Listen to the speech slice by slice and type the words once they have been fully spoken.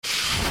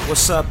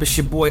What's up? It's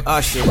your boy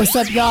Usher. What's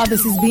up, y'all?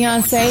 This is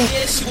Beyonce.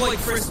 Yeah, it's your boy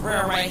Chris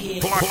Brown right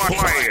here.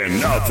 Playing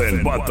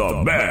nothing but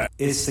the best.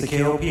 It's the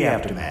KOP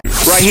Aftermath.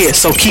 Right here,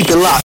 so keep it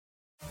locked.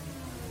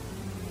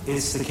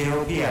 It's the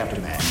KOP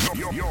Aftermath.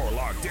 You're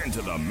locked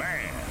into the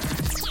man.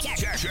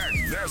 Check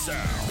this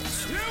out.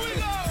 Here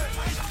we go.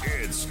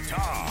 It's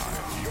time.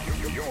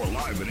 You're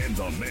live and in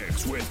the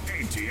mix with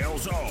ATL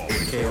Zone.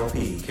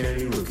 KOP,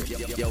 Carrie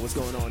Lucas. Yo, what's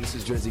going on? This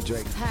is Drizzy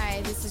Drake.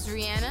 Hi, this is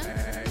Rihanna.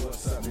 Hey,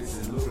 what's up? This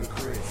is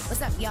Ludacris.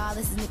 What's up, y'all?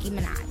 This is Nicki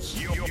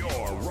Minaj.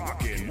 You're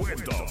rocking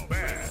with the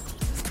best.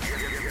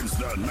 It's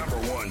the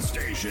 #1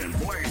 station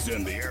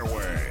blazing the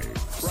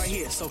airwaves. Right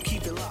here, so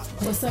keep it locked.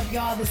 What's up,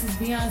 y'all? This is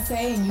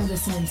Beyonce, and you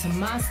listening to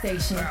my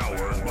station.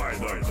 Powered by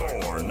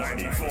the Core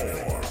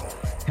 94.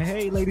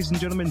 Hey, ladies and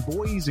gentlemen,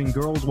 boys and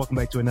girls, welcome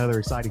back to another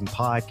exciting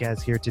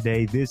podcast here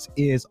today. This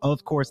is,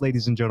 of course,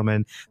 ladies and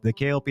gentlemen, the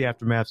KLP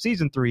Aftermath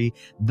Season 3,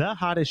 the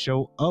hottest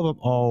show of them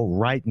all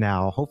right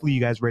now. Hopefully you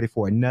guys ready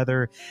for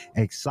another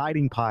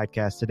exciting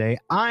podcast today.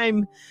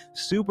 I'm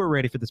super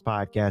ready for this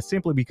podcast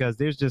simply because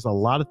there's just a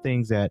lot of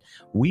things that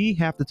we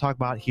have to talk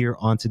about here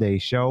on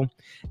today's show.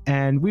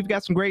 And we've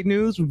got some great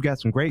news. We've got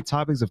some great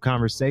topics of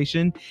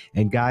conversation.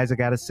 And guys, I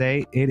got to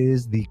say, it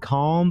is the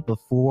calm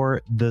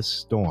before the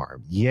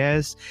storm.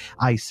 Yes,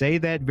 I say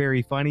that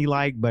very funny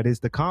but it's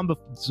the calm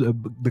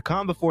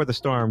before the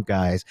storm,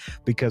 guys,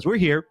 because we're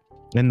here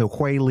in the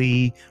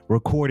Whaley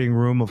recording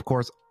room, of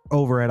course,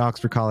 over at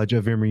Oxford College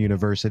of Emory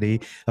University.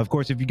 Of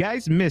course, if you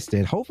guys missed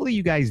it, hopefully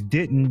you guys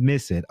didn't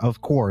miss it,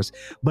 of course.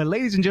 But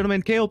ladies and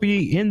gentlemen,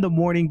 KLP in the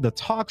Morning, the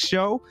talk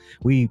show,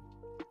 we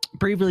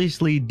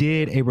previously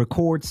did a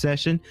record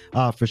session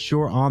for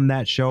sure on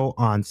that show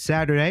on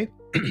Saturday.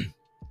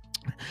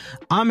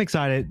 I'm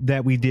excited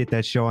that we did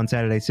that show on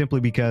Saturday simply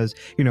because,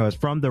 you know, it's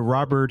from the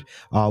Robert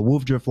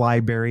Woodruff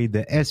Library,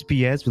 the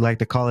SPS. We like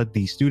to call it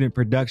the Student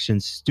Production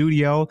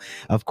Studio.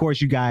 Of course,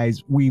 you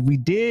guys, we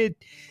did,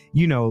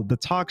 you know, the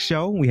talk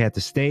show. We had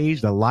the stage,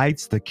 the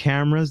lights, the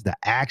cameras, the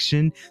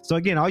action. So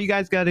again, all you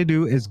guys got to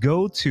do is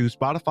go to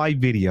Spotify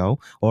Video,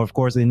 or of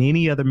course, in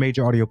any other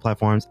major audio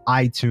platforms,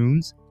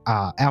 iTunes,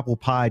 Apple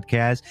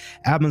Podcasts,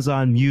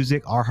 Amazon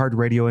Music,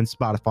 iHeartRadio, and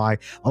Spotify,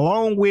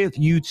 along with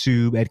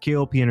YouTube at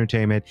KLP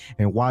Entertainment,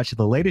 and watch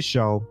the latest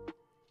show.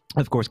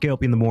 Of course,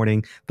 KLP in the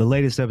Morning, the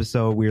latest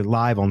episode. We're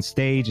live on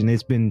stage, and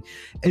it's been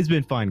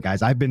fun,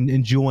 guys. I've been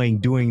enjoying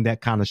doing that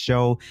kind of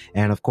show,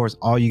 and of course,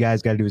 all you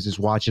guys got to do is just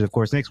watch it. Of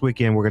course, next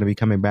weekend we're going to be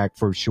coming back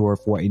for sure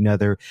for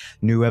another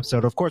new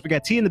episode. Of course, we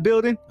got T in the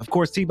building. Of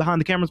course, T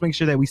behind the cameras, making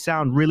sure that we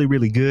sound really,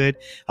 really good.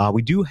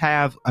 We do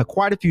have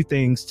quite a few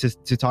things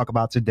to talk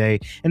about today,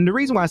 and the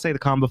reason why I say the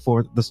calm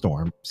before the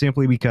storm,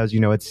 simply because, you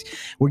know,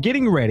 we're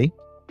getting ready.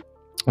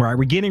 All right,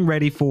 we're getting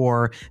ready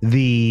for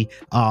the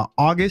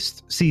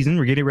August season.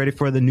 We're getting ready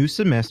for the new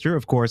semester.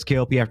 Of course,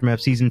 KLP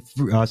Aftermath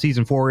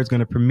season 4 is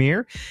going to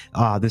premiere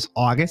this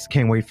August.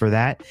 Can't wait for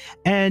that.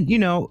 And, you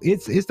know,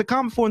 it's the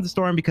calm before the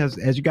storm because,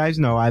 as you guys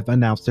know, I've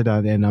announced it,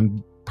 and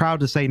I'm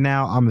proud to say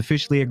now I'm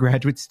officially a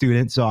graduate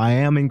student. So I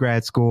am in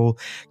grad school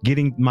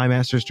getting my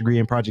master's degree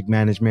in project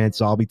management.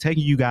 So I'll be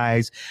taking you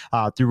guys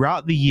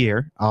throughout the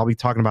year. I'll be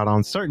talking about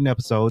on certain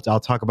episodes. I'll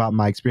talk about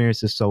my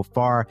experiences so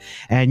far.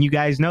 And you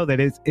guys know that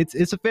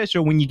it's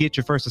official when you get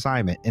your first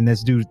assignment, and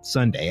that's due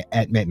Sunday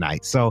at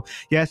midnight. So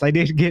yes, I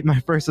did get my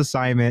first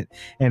assignment,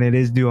 and it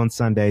is due on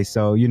Sunday.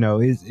 So, you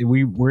know,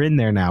 we're in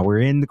there now.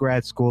 We're in the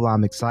grad school.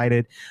 I'm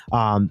excited.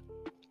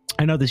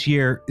 I know this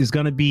year is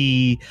going to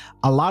be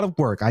a lot of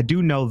work. I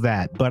do know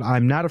that, but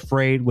I'm not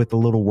afraid with the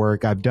little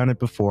work. I've done it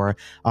before.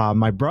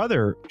 My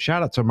brother,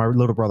 shout out to my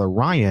little brother,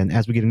 Ryan,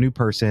 as we get a new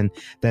person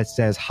that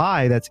says,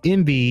 hi, that's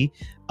MV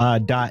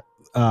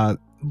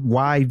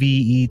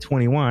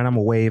YVE21. I'm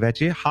gonna wave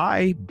at you.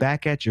 Hi,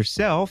 back at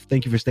yourself.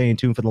 Thank you for staying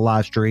tuned for the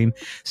live stream.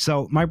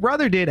 So my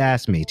brother did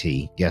ask me,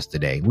 T,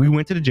 yesterday. We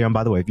went to the gym,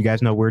 by the way. If you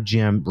guys know, we're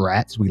gym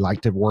rats. We like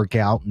to work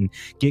out and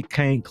get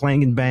clang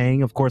and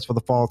bang, of course, for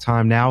the fall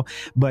time now.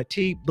 But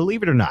T,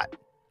 believe it or not,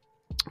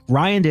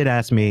 Ryan did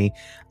ask me,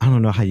 I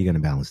don't know how you're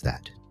gonna balance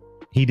that.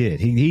 He did.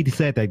 He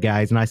said that,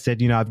 guys. And I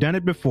said, you know, I've done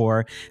it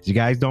before. As you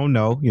guys don't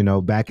know, you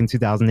know, back in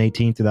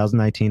 2018,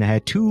 2019, I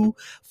had 2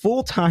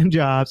 full-time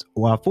jobs,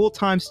 a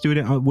full-time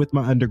student with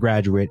my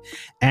undergraduate,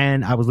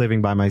 and I was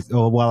living by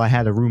myself. Well, I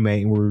had a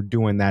roommate, and we were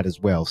doing that as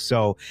well.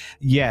 So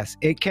yes,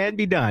 it can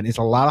be done. It's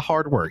a lot of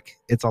hard work.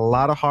 It's a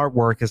lot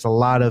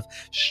of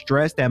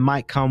stress that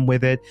might come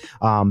with it.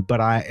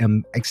 But I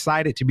am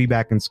excited to be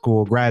back in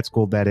school, grad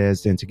school, that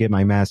is, and to get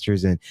my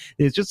master's. And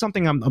it's just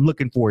something I'm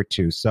looking forward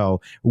to. So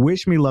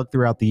wish me luck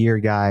throughout the year,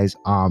 guys.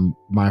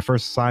 My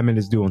first assignment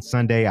is due on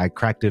Sunday. I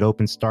cracked it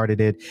open,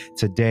 started it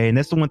today. And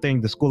that's the one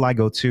thing, the school I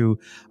go to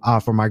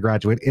for my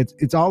graduate,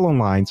 it's all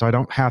online. So I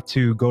don't have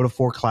to go to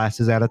 4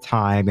 classes at a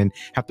time and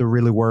have to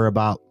really worry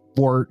about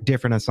 4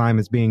 different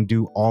assignments being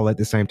due all at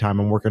the same time.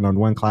 I'm working on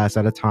 1 class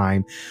at a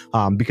time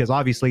because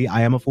obviously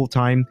I am a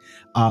full-time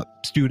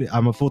student.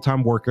 I'm a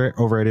full-time worker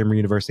over at Emory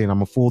University, and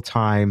I'm a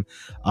full-time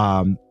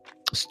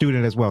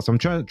student as well. So I'm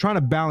trying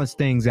to balance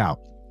things out.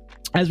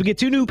 As we get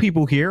two new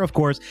people here, of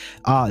course,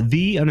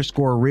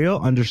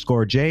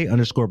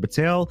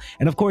 the_real_J_Patel.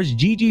 And of course,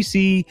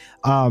 GGC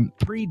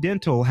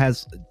Pre-Dental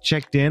has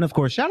checked in. Of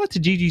course, shout out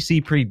to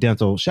GGC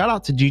Pre-Dental. Shout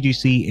out to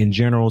GGC in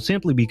general,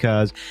 simply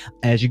because,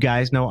 as you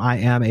guys know, I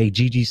am a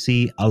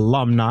GGC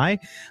alumni,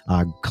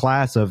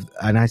 class of,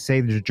 and I say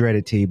the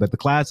dreaded T, but the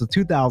class of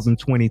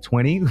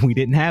 2020. We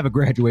didn't have a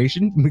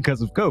graduation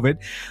because of COVID,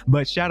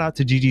 but shout out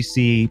to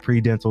GGC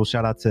Pre-Dental.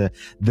 Shout out to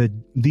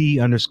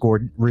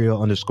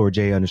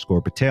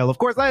the_real_J_Patel. Of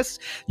course,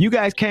 you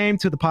guys came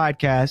to the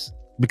podcast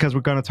because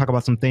we're going to talk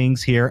about some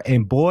things here.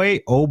 And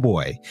boy, oh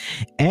boy,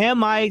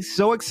 am I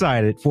so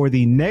excited for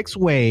the next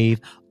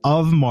wave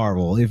of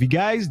Marvel. If you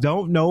guys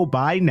don't know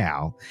by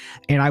now,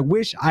 and I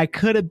wish I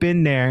could have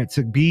been there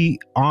to be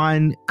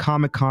on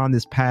Comic-Con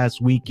this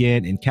past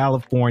weekend in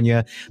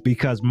California,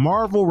 because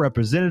Marvel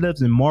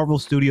representatives and Marvel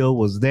Studio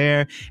was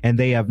there, and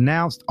they have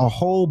announced a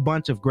whole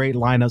bunch of great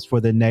lineups for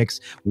the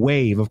next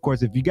wave. Of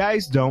course, if you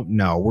guys don't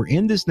know, we're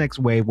in this next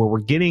wave where we're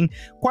getting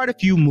quite a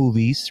few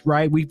movies,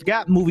 right? We've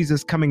got movies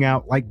that's coming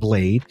out like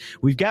Blade.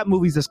 We've got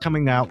movies that's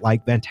coming out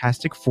like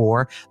Fantastic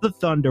Four, The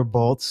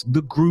Thunderbolts,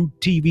 the Groot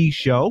TV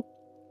show.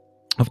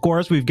 Of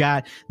course, we've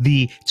got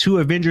the two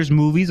Avengers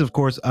movies, of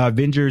course,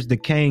 Avengers The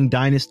Kang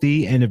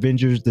Dynasty and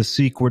Avengers The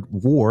Secret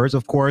Wars.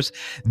 Of course,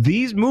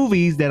 these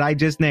movies that I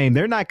just named,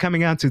 they're not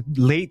coming out to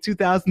late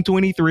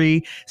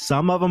 2023.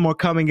 Some of them are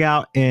coming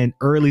out in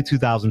early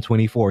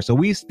 2024. So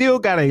we still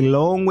got a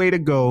long way to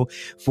go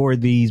for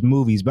these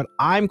movies. But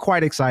I'm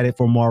quite excited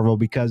for Marvel,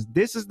 because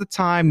this is the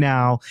time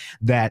now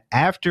that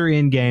after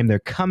Endgame, they're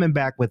coming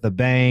back with a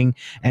bang.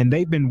 And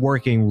they've been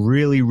working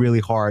really, really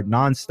hard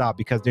nonstop,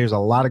 because there's a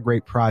lot of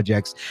great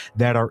projects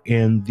that are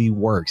in the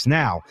works.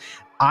 Now,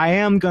 I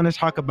am going to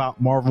talk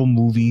about Marvel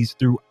movies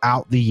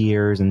throughout the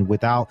years, and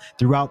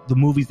throughout the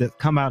movies that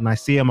come out and I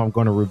see them, I'm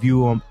going to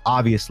review them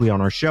obviously on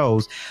our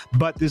shows.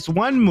 But this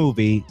one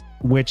movie,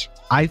 which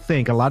I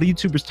think a lot of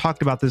YouTubers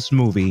talked about this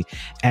movie,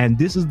 and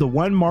this is the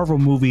one Marvel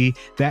movie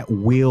that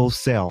will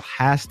sell,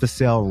 has to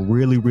sell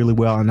really, really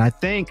well. And I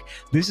think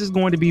this is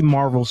going to be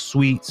Marvel's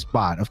sweet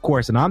spot, of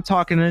course. And I'm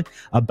talking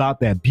about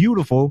that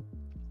beautiful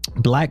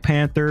Black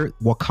Panther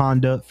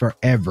Wakanda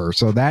Forever.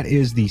 So that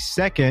is the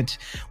second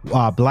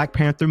Black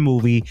Panther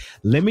movie.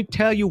 Let me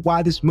tell you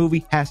why this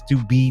movie has to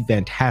be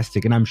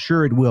fantastic, and I'm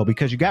sure it will,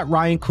 because you got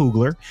Ryan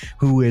Coogler,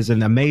 who is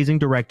an amazing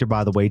director,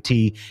 by the way.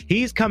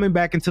 He's coming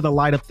back into the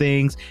light of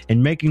things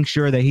and making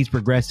sure that he's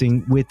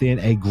progressing within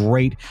a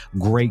great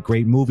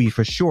movie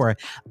for sure.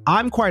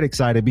 I'm quite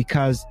excited,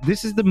 because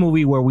this is the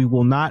movie where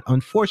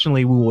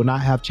unfortunately we will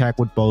not have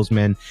Chadwick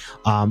Boseman.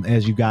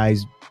 As you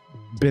guys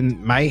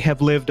might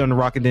have lived on a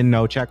rock and didn't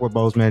know, Chadwick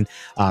Boseman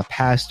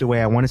passed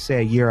away, I want to say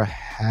a year and a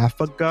half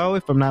ago,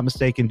 if I'm not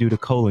mistaken, due to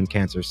colon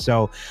cancer.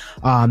 So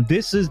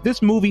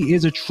this movie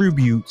is a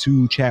tribute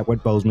to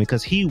Chadwick Boseman,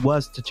 because he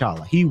was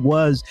T'Challa. He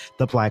was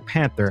the Black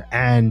Panther,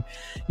 and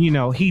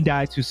he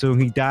died too soon.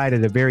 He died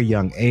at a very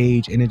young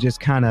age, and it just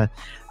kind of,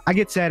 I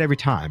get sad every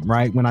time,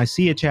 right, when I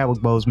see a Chadwick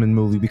Boseman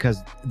movie,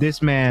 because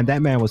that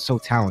man was so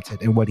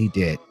talented in what he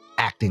did,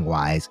 acting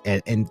wise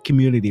and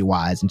community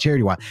wise and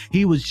charity wise.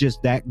 He was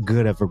just that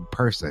good of a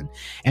person,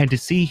 and to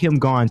see him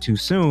gone too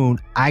soon,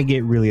 I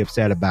get really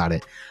upset about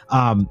it.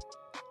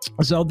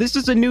 So this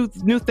is a new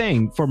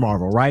thing for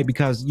Marvel, right?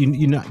 Because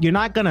you're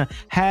not gonna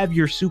have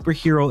your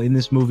superhero in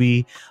this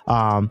movie.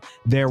 I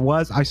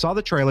saw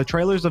the trailer.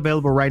 Trailer's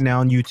available right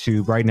now on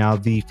YouTube. Right now,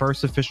 the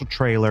first official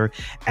trailer,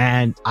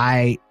 and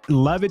I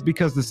love it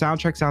because the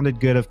soundtrack sounded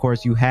good. Of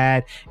course, you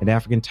had an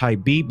African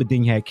type beat, but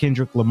then you had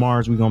Kendrick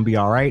Lamar's "We Gonna Be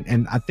All Right,"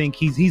 and I think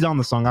he's on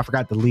the song. I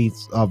forgot the lead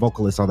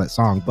vocalist on that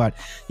song, but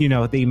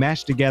they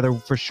mashed together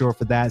for sure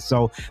for that.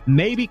 So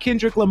maybe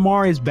Kendrick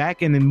Lamar is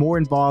back and more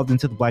involved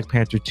into the Black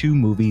Panther 2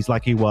 movies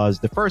like he was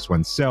the first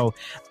one. So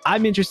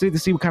I'm interested to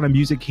see what kind of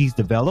music he's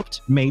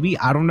developed. Maybe,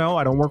 I don't know,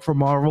 I don't work for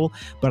Marvel,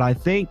 but I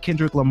think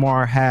Kendrick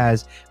Lamar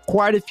has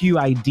quite a few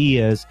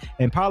ideas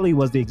and probably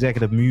was the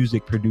executive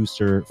music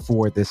producer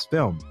for this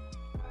film.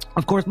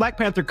 Of course, Black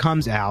Panther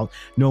comes out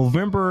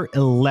November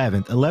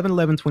 11th,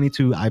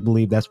 11/11/22, I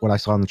believe that's what I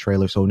saw in the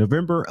trailer. So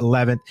November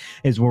 11th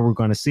is where we're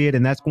going to see it,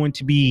 and that's going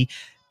to be,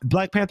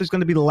 Black Panther is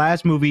going to be the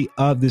last movie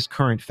of this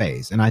current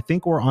phase. And I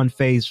think we're on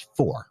phase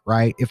 4,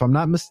 right? If I'm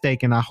not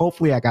mistaken,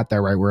 hopefully I got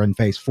that right. We're in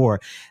phase 4.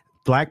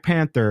 Black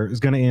Panther is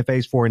going to end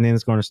phase 4, and then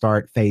it's going to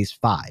start phase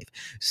 5.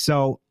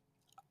 So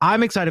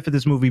I'm excited for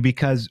this movie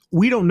because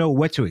we don't know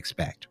what to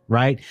expect,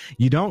 right?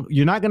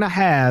 You're not going to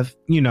have,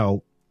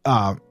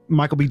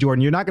 Michael B.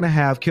 Jordan. You're not going to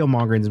have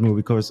Killmonger in this movie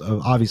because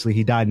obviously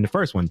he died in the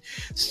first one.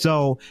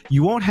 So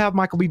you won't have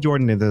Michael B.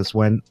 Jordan in this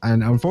one.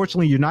 And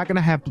unfortunately, you're not going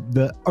to have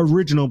the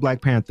original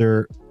Black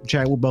Panther,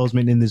 Chadwick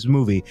Boseman, in this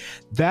movie.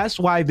 That's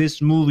why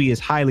this movie is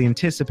highly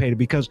anticipated,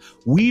 because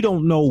we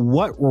don't know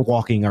what we're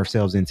walking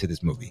ourselves into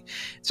this movie.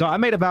 So I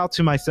made a vow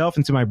to myself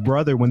and to my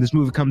brother when this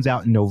movie comes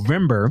out in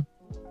November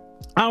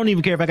I don't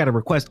even care if I got a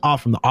request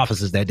off from the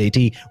offices that day,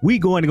 T. We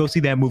going to go see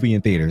that movie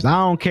in theaters. I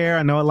don't care.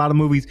 I know a lot of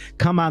movies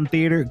come on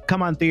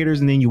theaters,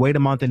 and then you wait a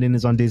month and then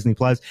it's on Disney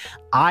Plus.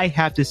 I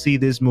have to see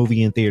this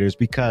movie in theaters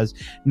because,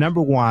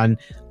 number one,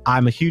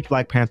 I'm a huge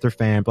Black Panther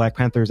fan. Black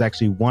Panther is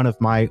actually one of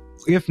my,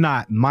 if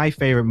not my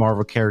favorite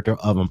Marvel character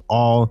of them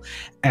all.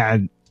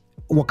 And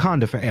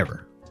Wakanda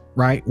forever,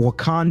 right?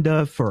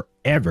 Wakanda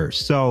forever.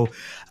 So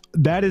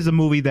that is a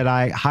movie that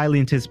I highly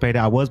anticipated.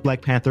 I was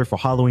Black Panther for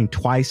Halloween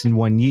twice in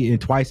 1 year,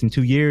 twice in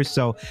 2 years.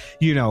 So,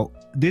 you know,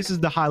 this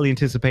is the highly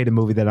anticipated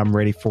movie that I'm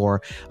ready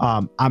for.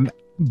 I'm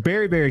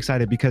very, very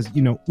excited because,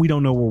 you know, we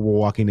don't know what we're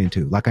walking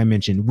into. Like I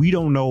mentioned, we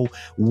don't know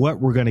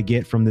what we're going to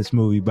get from this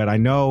movie, but I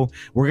know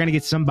we're going to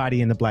get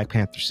somebody in the Black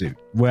Panther suit,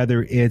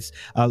 whether it's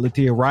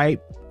Letitia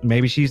Wright,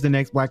 maybe she's the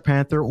next Black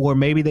Panther, or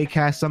maybe they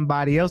cast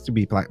somebody else to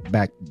be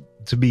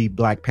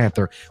Black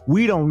Panther.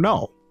 We don't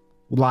know.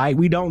 Like,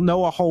 we don't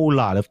know a whole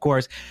lot. Of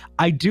course,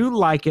 I do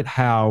like it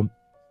how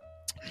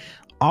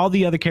all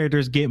the other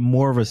characters get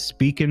more of a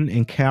speaking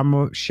in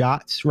camera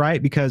shots,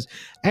 right? Because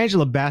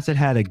Angela Bassett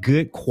had a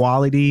good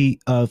quality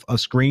of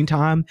screen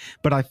time,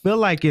 but I feel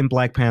like in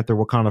Black Panther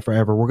Wakanda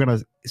Forever, we're going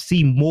to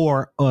see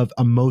more of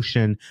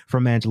emotion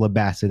from Angela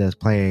Bassett as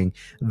playing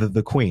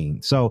the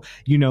queen. So,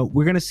 you know,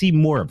 we're going to see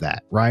more of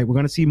that, right? We're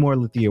going to see more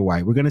Letitia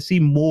White. We're going to see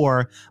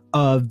more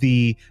of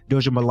the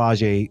Doja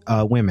Milaje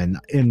women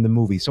in the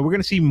movie. So we're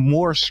going to see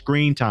more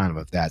screen time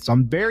of that. So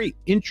I'm very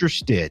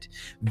interested,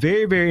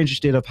 very, very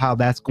interested of how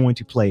that's going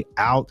to play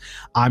out.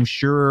 I'm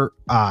sure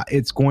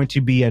it's going to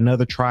be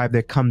another tribe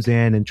that comes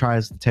in and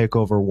tries to take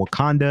over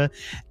Wakanda.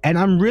 And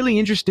I'm really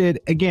interested,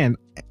 again,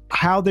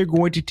 how they're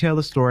going to tell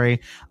the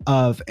story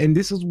of, and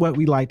this is what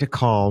we like to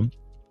call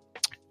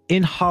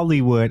in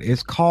Hollywood,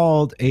 it's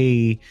called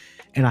and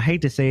I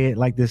hate to say it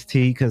like this,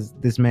 T, because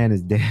this man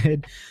is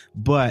dead,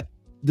 but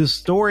the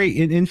story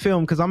in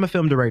film, because I'm a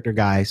film director,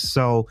 guys,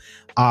 so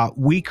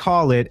we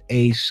call it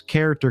a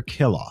character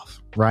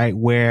kill-off, right?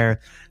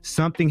 Where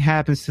something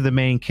happens to the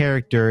main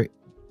character,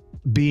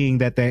 being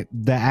that the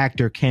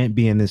actor can't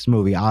be in this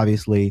movie.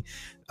 Obviously,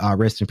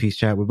 rest in peace,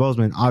 Chadwick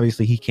Boseman.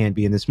 Obviously, he can't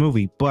be in this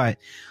movie, but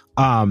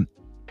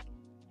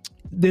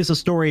there's a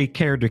story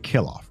character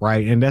kill off,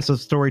 right? And that's a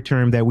story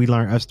term that we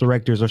learn as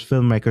directors or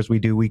filmmakers.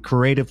 We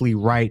creatively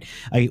write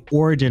a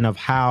origin of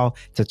how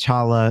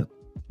T'Challa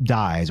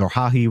dies, or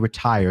how he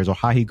retires, or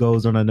how he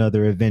goes on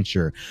another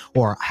adventure,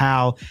 or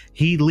how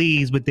he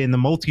leaves within the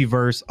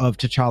multiverse of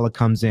T'Challa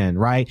comes in,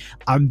 right?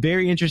 I'm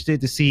very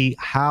interested to see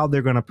how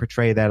they're going to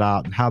portray that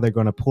out and how they're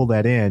going to pull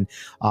that in,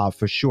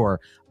 for sure.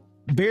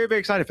 Very, very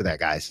excited for that,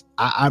 guys.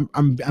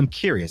 I'm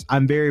curious.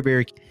 I'm very,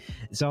 very.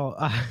 So,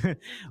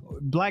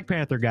 Black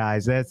Panther,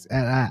 guys.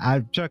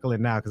 I'm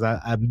chuckling now because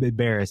I'm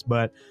embarrassed,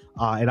 but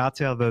and I'll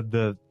tell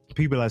the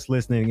people that's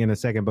listening in a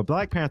second. But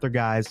Black Panther,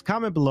 guys,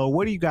 comment below.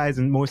 What do you guys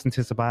most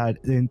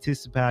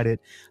anticipated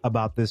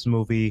about this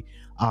movie?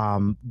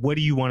 What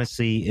do you want to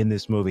see in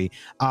this movie?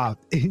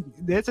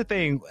 That's the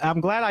thing.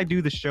 I'm glad I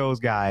do the shows,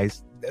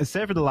 guys,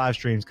 except for the live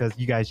streams, because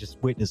you guys just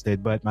witnessed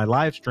it. But my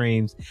live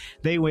streams,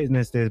 they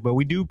witnessed it. But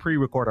we do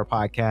pre-record our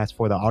podcast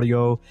for the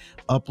audio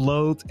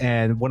uploads,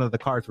 and one of the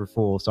cards were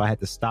full, so I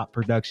had to stop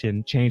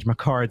production, change my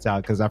cards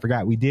out, because I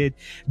forgot we did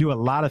do a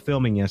lot of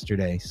filming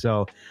yesterday.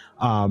 So,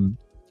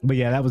 but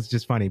yeah, that was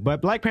just funny.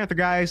 But Black Panther,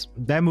 guys,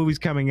 that movie's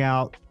coming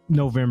out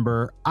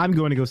November. I'm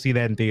going to go see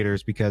that in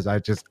theaters because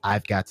I've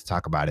got to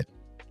talk about it.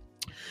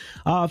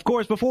 Of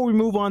course, before we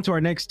move on to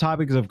our next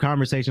topics of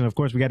conversation, of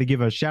course, we got to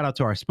give a shout out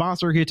to our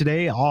sponsor here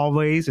today,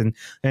 always. And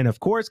of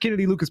course,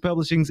 Kennedy Lucas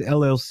Publishing's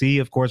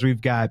LLC. Of course,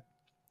 we've got,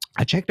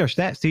 I checked our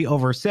stats, see,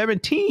 over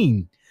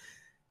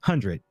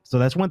 1,700. So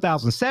that's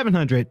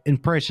 1,700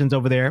 impressions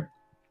over there.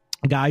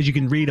 Guys, you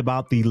can read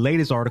about the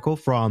latest article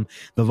from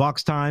the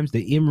Vox Times,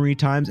 the Emory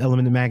Times,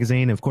 Element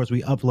Magazine. Of course,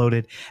 we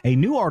uploaded a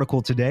new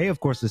article today.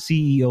 Of course, the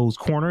CEO's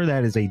Corner.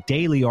 That is a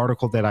daily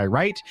article that I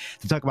write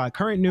to talk about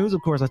current news.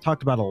 Of course, I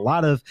talked about a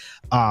lot of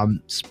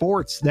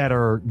sports that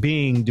are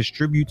being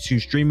distributed to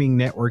streaming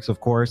networks,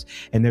 of course.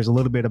 And there's a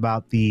little bit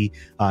about the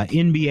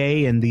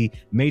NBA and the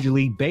Major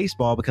League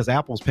Baseball, because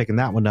Apple's picking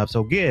that one up.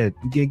 So good.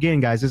 Again,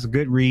 guys, this is a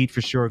good read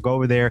for sure. Go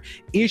over there.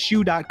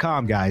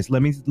 Issue.com, guys.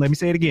 Let me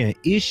say it again.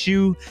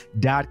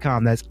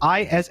 Issue.com. That's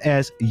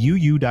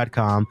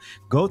ISSUU.com.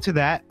 Go to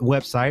that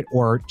website,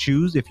 or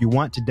choose if you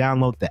want to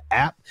download the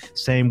app,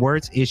 same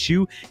words,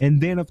 Issue, and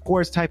then of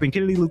course type in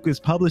Kennedy Lucas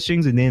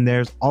Publishings, and then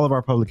there's all of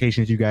our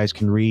publications. You guys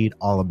can read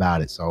all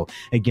about it. So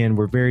again,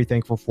 we're very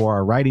thankful for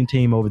our writing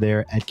team over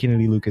there at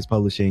Kennedy Lucas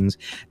Publishings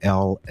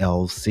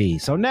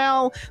LLC. So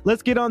now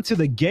let's get on to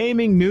the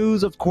gaming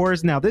news. Of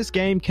course, now this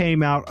game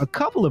came out a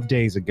couple of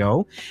days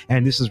ago,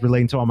 and this is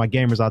relating to all my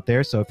gamers out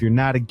there. So if you're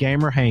not a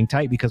gamer, hang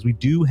tight, because we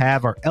do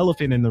have our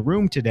elephant in the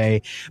room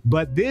today.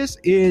 But this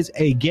is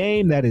a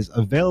game that is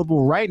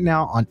available right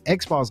now on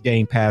Xbox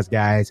Game Pass,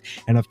 guys.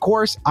 And of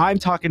course, I'm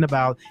talking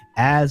about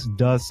As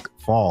Dusk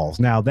Falls.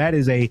 Now, that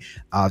is a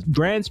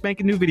brand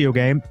spanking new video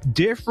game.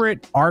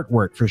 Different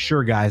artwork for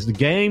sure, guys. The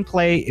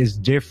gameplay is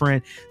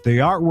different. The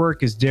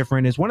artwork is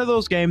different. It's one of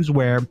those games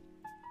where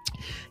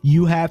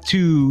you have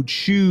to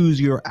choose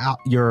your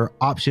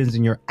options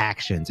and your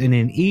actions, and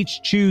in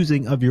each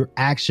choosing of your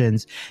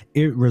actions,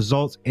 it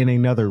results in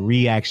another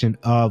reaction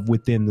of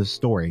within the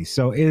story.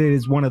 So it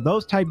is one of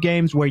those type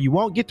games where you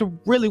won't get to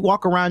really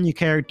walk around your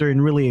character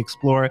and really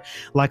explore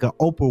like an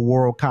open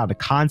world kind of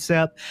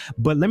concept.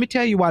 But let me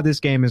tell you why this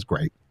game is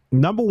great.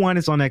 Number one,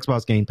 it's on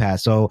Xbox Game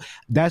Pass. So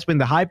that's been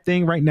the hype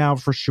thing right now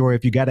for sure.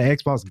 If you got an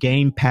Xbox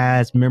Game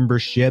Pass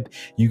membership,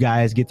 you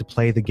guys get to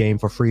play the game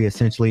for free,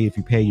 essentially, if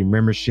you pay your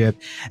membership.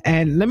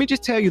 And let me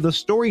just tell you, the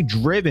story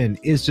driven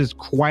is just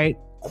quite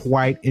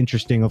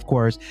interesting. Of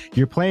course,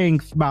 you're playing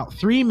about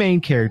three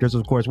main characters.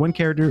 Of course, one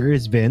character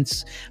is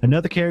Vince,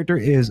 another character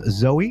is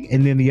Zoe,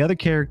 and then the other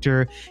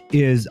character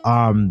is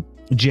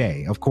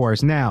Jay, of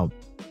course. Now,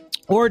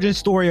 origin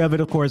story of it,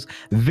 of course,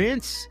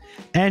 Vince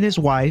and his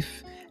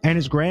wife and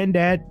his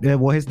granddad,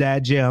 his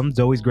dad, Jim,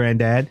 Zoe's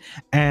granddad,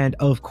 and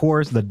of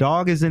course, the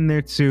dog is in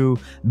there too.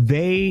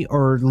 They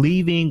are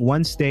leaving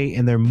one state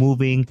and they're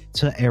moving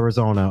to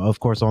Arizona. Of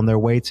course, on their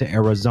way to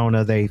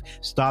Arizona, they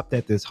stopped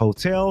at this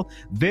hotel.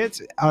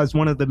 Vince is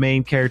one of the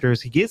main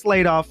characters. He gets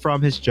laid off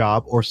from his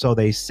job, or so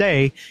they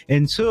say,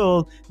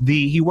 until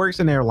he works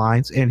in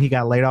airlines, and he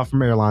got laid off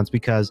from airlines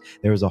because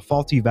there was a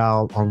faulty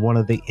valve on one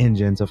of the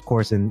engines, of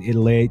course, and it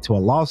led to a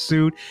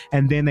lawsuit,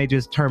 and then they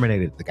just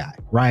terminated the guy,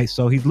 right?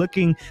 So he's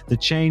looking to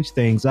change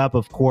things up,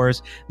 of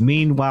course.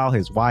 Meanwhile,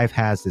 his wife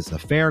has this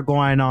affair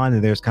going on,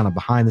 and there's kind of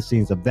behind the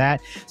scenes of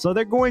that. So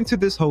they're going to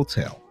this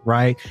hotel,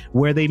 right,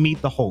 where they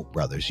meet the Holt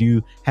brothers.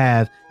 You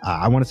have,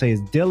 I want to say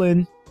it's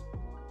Dylan,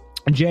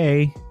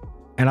 Jay,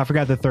 and I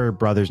forgot the third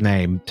brother's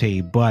name,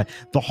 but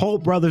the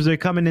Holt brothers are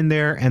coming in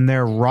there and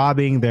they're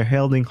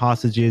holding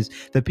hostages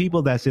the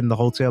people that's in the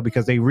hotel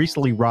because they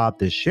recently robbed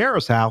the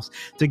sheriff's house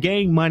to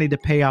gain money to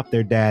pay off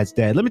their dad's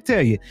dad. Let me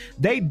tell you,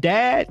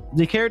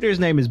 the character's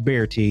name is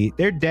Bear T.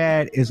 Their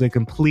dad is a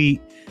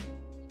complete,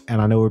 and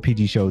I know we're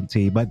PG show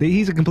T, but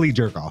he's a complete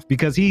jerk off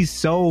because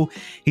he's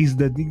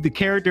the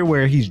character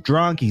where he's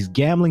drunk, he's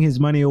gambling his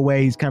money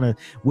away, he's kind of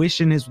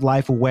wishing his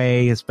life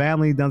away. His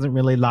family doesn't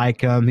really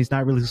like him. He's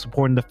not really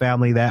supporting the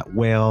family that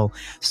well.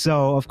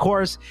 So of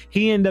course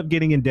he ended up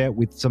getting in debt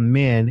with some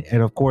men,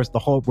 and of course the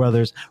Holt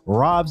brothers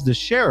robs the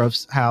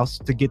sheriff's house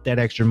to get that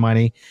extra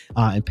money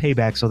and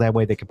payback, so that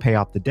way they can pay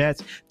off the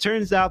debts.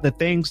 Turns out that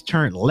things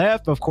turned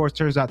left. Of course,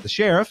 turns out the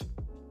sheriff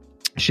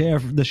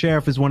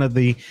is one of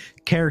the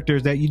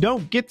characters that you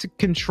don't get to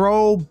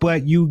control,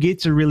 but you get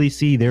to really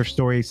see their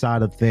story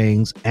side of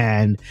things.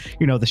 And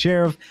the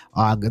sheriff,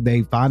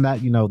 they find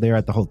out they're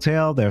at the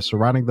hotel, they're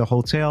surrounding the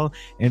hotel,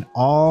 and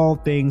all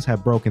things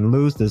have broken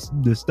loose. This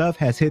stuff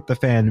has hit the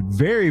fan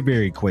very,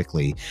 very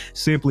quickly,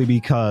 simply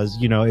because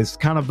it's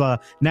kind of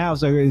now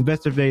it's an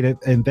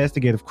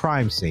investigative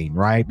crime scene,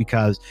 right?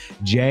 Because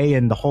Jay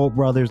and the Holt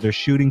brothers, they're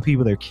shooting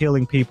people, they're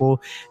killing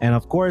people, and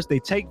of course they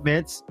take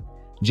Vince.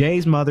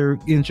 Jay's mother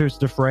enters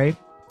the fray,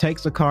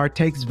 takes a car,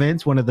 takes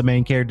Vince, one of the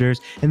main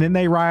characters, and then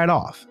they ride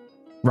off,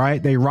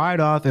 right? They ride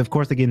off. Of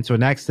course, they get into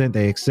an accident.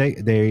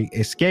 They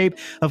escape.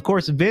 Of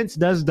course, Vince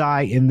does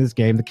die in this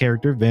game. The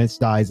character Vince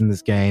dies in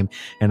this game.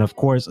 And of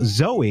course,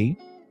 Zoe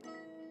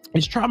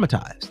is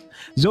traumatized.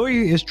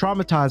 Zoe is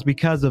traumatized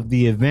because of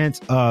the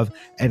events of,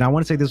 and I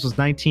want to say this was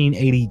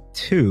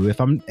 1982.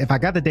 If I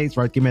got the dates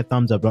right, give me a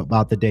thumbs up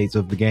about the dates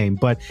of the game.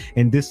 But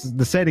the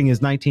setting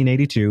is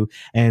 1982,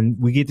 and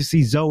we get to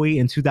see Zoe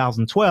in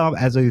 2012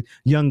 as a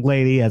young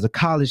lady, as a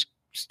college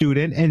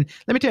student. And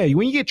let me tell you,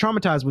 when you get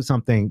traumatized with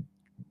something,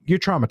 you're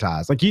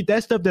traumatized.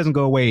 That stuff doesn't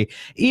go away.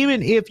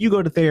 Even if you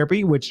go to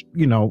therapy, which,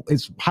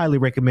 it's highly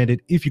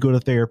recommended if you go to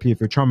therapy if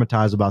you're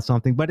traumatized about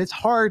something, but it's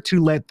hard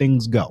to let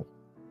things go.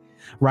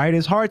 Right?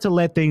 It's hard to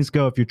let things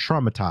go if you're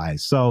traumatized.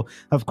 So,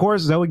 of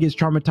course, Zoe gets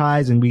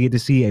traumatized, and we get to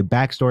see a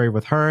backstory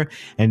with her.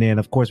 And then,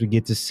 of course, we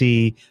get to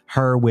see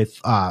her with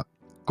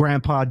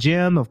Grandpa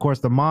Jim. Of course,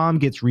 the mom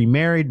gets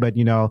remarried, but,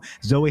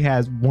 Zoe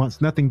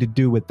wants nothing to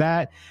do with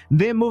that.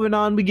 Then moving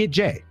on, we get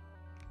Jay.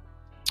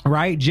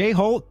 Right? Jay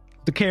Holt,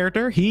 the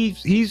character,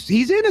 he's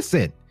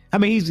innocent. I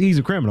mean, he's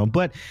a criminal,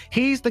 but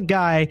he's the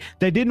guy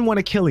that didn't want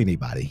to kill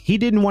anybody. He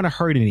didn't want to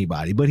hurt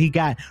anybody, but he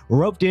got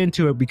roped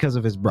into it because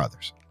of his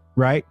brothers.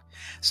 Right?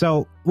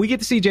 So we get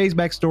to see Jay's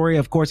backstory.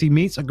 Of course, he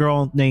meets a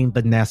girl named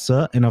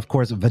Vanessa, and of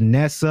course,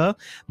 Vanessa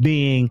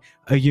being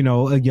a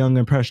young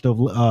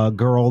impressionable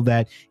girl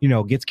that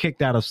gets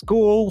kicked out of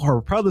school,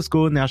 her public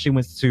school. Now she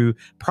went to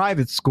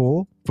private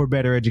school for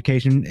better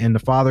education, and the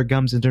father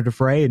comes into the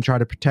fray and try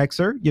to protect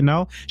her.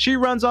 She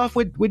runs off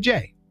with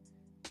Jay,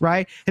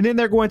 right? And then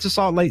they're going to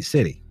Salt Lake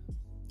City.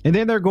 And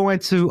then they're going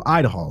to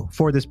Idaho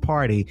for this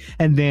party.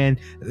 And then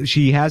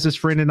she has this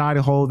friend in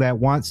Idaho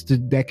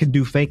that can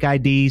do fake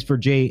IDs for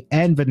Jay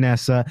and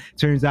Vanessa.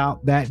 Turns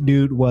out that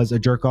dude was a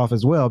jerk off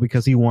as well,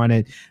 because he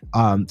wanted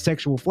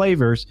sexual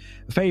favors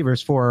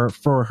for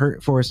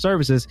his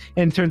services.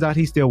 And it turns out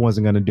he still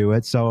wasn't going to do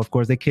it. So of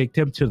course they kicked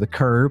him to the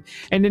curb.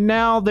 And then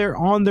now they're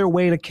on their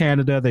way to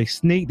Canada.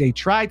 They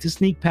tried to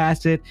sneak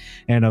past it.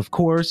 And of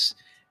course,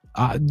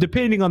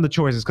 depending on the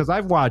choices, because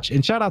I've watched,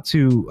 and shout out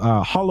to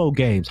Hollow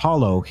Games.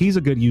 Hollow, he's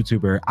a good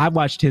YouTuber. I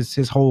watched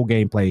his whole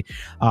gameplay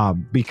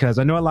because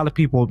I know a lot of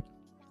people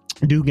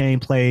do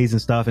gameplays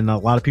and stuff, and a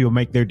lot of people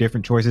make their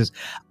different choices.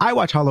 I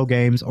watch Hollow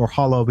Games, or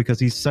Hollow, because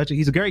he's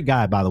a great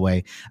guy, by the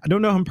way. I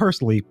don't know him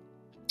personally,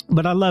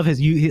 but I love his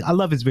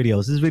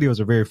videos. His videos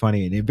are very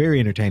funny and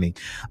very entertaining.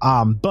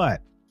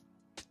 But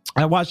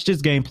I watched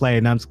his gameplay,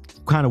 and I'm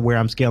kind of where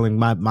I'm scaling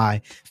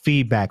my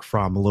feedback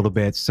from a little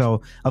bit.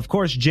 So, of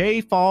course,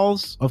 Jay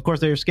falls. Of course,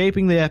 they're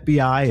escaping the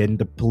FBI and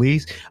the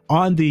police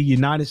on the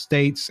United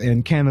States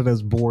and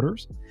Canada's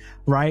borders,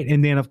 right?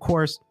 And then, of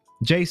course,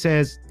 Jay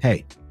says,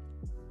 hey,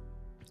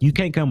 you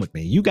can't come with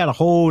me. You got a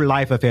whole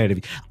life ahead of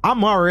you.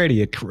 I'm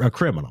already a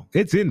criminal.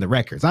 It's in the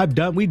records.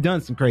 We've done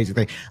some crazy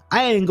things.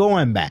 I ain't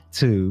going back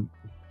to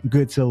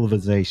good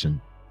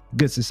civilization,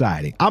 good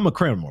society. I'm a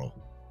criminal,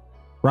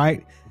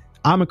 right?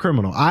 I'm a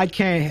criminal. I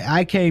can't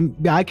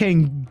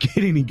get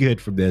any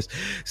good from this.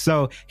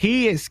 So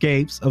he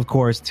escapes, of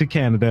course, to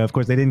Canada. Of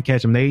course, they didn't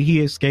catch him.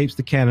 He escapes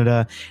to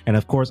Canada. And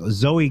of course,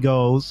 Zoe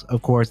goes.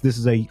 Of course, this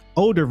is a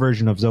older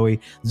version of Zoe.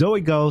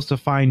 Zoe goes to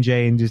find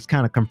Jay and just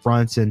kind of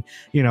confronts and,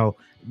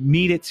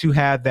 needed to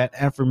have that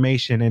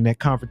information and that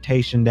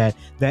confrontation, that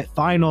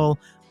final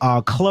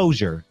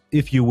closure,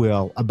 if you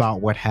will,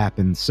 about what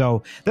happened.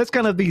 So that's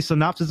kind of the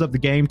synopsis of the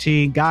game,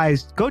 team.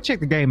 Guys, go check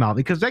the game out,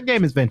 because that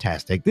game is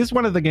fantastic. This is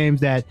one of the games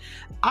that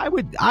I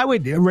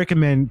would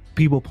recommend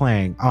people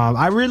playing.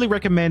 I really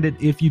recommend it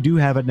if you do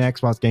have an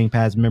Xbox Game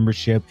Pass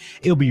membership.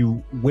 It'll be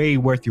way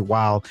worth your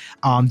while.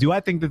 Do I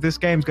think that this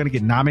game is going to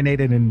get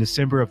nominated in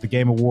December of the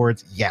Game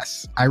Awards?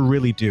 Yes, I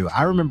really do.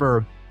 I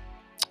remember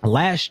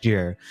last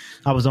year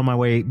I was on my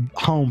way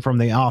home from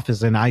the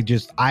office, and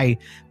I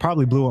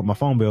probably blew up my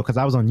phone bill because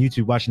I was on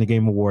YouTube watching the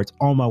Game Awards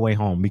on my way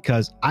home,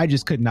 because I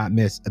just could not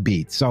miss a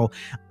beat. So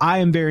I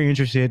am very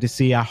interested to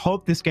see. I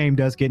hope this game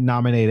does get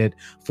nominated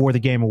for the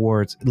Game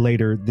Awards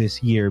later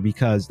this year,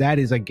 because that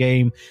is a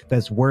game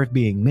that's worth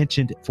being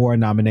mentioned for a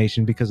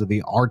nomination because of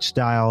the art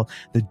style,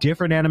 the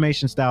different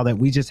animation style that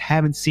we just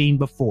haven't seen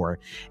before,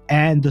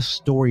 and the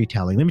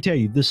storytelling. Let me tell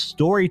you, the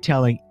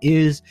storytelling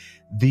is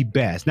the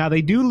best. Now,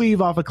 they do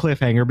leave off a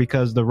cliffhanger,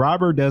 because the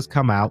robber does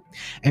come out,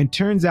 and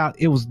turns out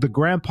it was the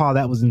grandpa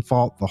that was in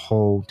fault the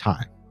whole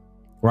time,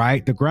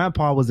 right? The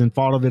grandpa was in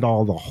fault of it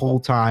all the whole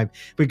time,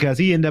 because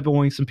he ended up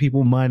owing some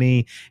people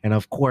money, and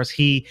of course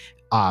he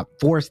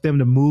forced them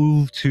to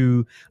move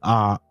to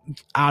out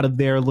of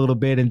there a little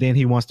bit, and then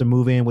he wants to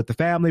move in with the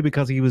family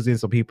because he was in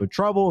some people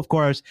trouble. Of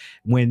course,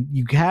 when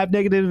you have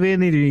negative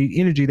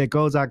energy that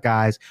goes out,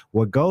 guys,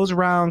 what goes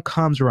around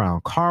comes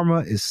around.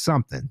 Karma is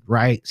something,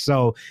 right?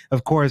 So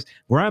of course,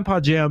 Grandpa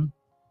Jim,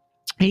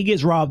 he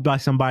gets robbed by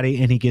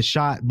somebody and he gets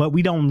shot, but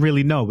we don't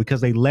really know because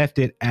they left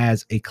it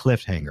as a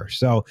cliffhanger.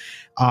 So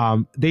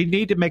they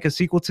need to make a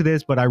sequel to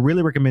this, but I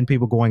really recommend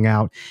people going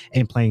out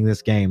and playing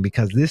this game,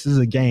 because this is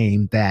a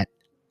game that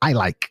I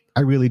like.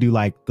 I really do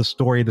like the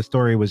story. The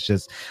story was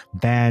just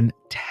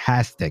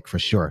fantastic for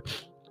sure.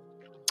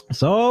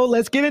 So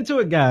let's get into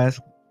it, guys.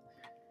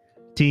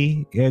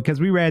 Because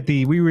we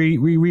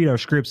read our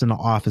scripts in the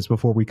office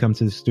before we come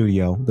to the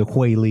studio, the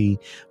Huey Lee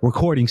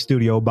recording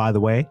studio, by the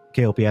way.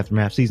 KLP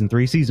Aftermath Season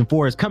 3. Season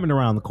 4 is coming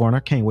around the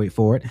corner. Can't wait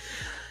for it.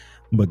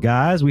 But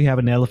guys, we have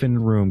an elephant in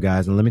the room,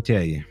 guys. And let me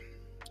tell you,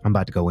 I'm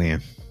about to go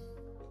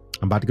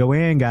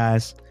in,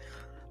 guys.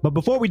 But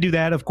before we do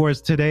that, of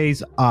course,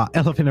 today's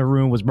Elephant in the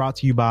Room was brought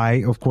to you by,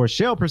 of course,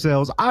 Shell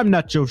Purcell's I'm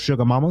Not Your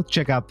Sugar Mama.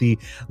 Check out the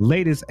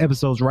latest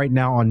episodes right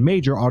now on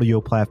major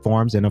audio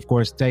platforms. And, of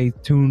course, stay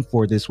tuned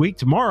for this week.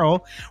 Tomorrow,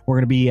 we're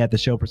going to be at the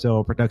Shell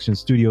Purcell Production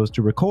Studios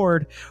to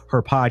record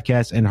her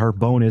podcast and her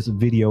bonus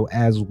video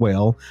as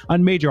well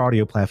on major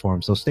audio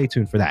platforms. So stay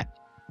tuned for that.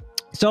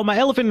 So my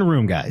elephant in the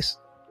room, guys.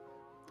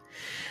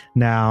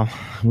 Now,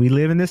 we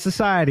live in this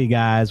society,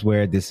 guys,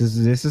 where this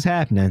is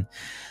happening.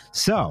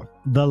 So,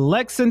 the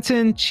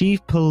Lexington Chief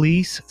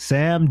Police,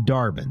 Sam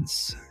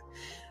Darbins.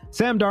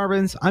 Sam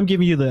Darbins, I'm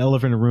giving you the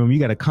elephant in the room. You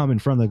got to come in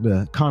front of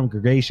the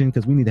congregation,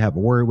 because we need to have a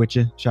word with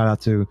you. Shout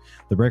out to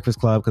the Breakfast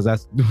Club, because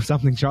that's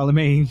something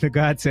Charlemagne the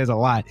God says a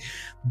lot.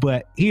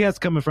 But he has to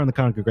come in front of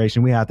the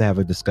congregation. We have to have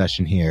a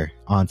discussion here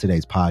on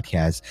today's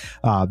podcast.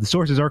 The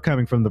sources are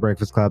coming from the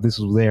Breakfast Club. This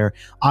was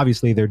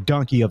obviously their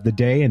donkey of the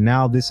day. And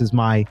now this is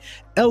my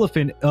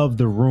elephant of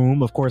the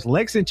room. Of course,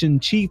 Lexington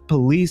Chief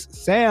Police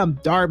Sam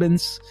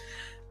Darbins,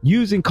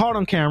 caught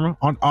on camera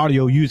on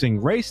audio using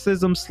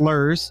racism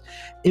slurs,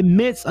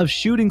 admits of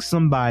shooting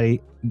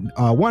somebody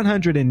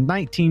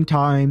 119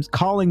 times,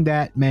 calling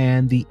that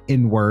man the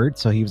N-word.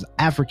 So he was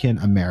African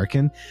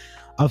American.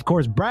 Of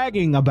course,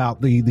 bragging about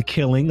the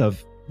killing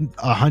of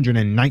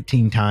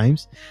 119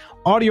 times.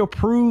 Audio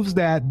proves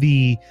that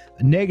the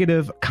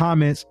negative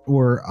comments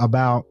were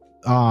about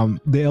the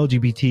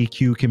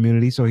LGBTQ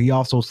community. So he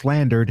also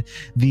slandered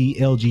the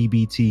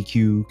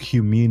LGBTQ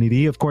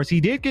community. Of course, he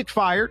did get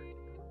fired,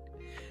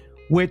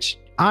 which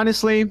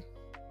honestly,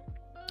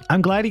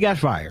 I'm glad he got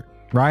fired,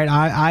 right?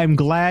 I'm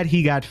glad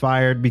he got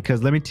fired,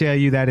 because let me tell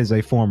you, that is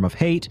a form of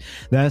hate.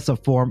 That's a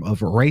form of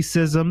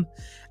racism.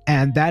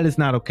 And that is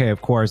not okay,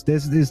 of course.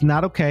 This is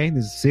not okay.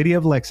 This is the city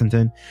of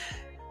Lexington.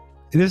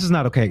 This is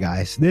not okay,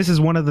 guys. This is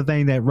one of the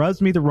things that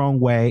rubs me the wrong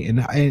way. And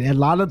a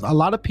lot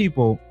of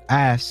people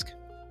ask,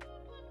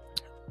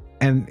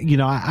 and you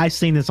know, I've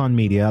seen this on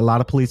media. A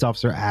lot of police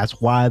officers ask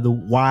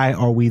why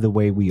are we the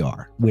way we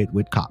are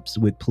with cops,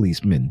 with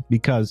policemen?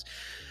 Because,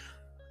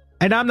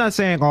 and I'm not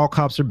saying all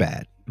cops are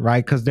bad,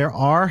 right? Because there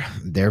are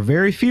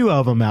very few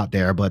of them out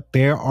there, but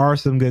there are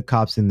some good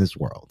cops in this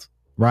world,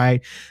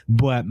 right?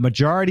 But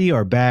majority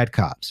are bad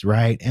cops,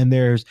 right? And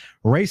there's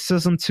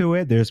racism to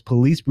it. There's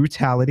police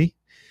brutality.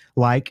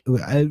 Like,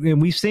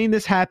 and we've seen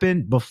this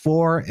happen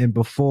before and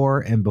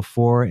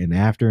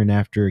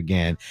after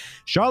again.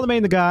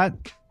 Charlemagne the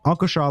God,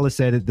 Uncle Charlotte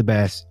said it the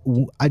best.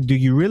 Do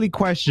you really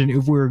question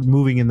if we're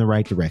moving in the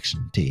right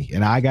direction, T?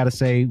 And I got to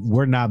say,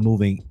 we're not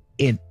moving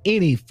in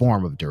any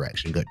form of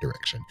direction, good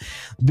direction.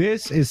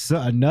 This is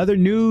another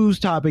news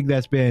topic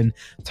that's been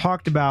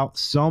talked about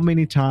so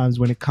many times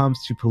when it comes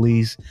to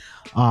police.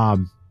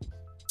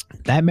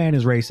 That man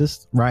is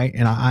racist, right?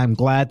 And I'm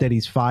glad that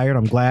he's fired.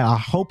 I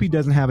hope he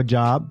doesn't have a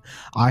job.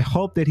 I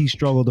hope that he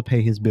struggled to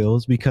pay his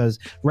bills, because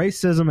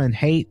racism and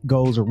hate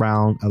goes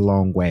around a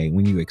long way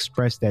when you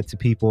express that to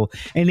people.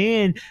 And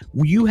then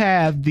you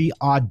have the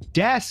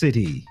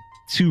audacity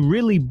to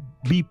really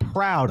be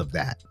proud of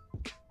that.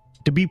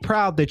 To be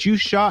proud that you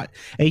shot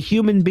a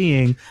human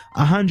being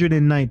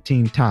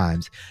 119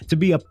 times. To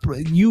be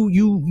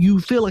you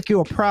feel like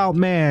you're a proud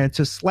man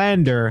to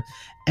slander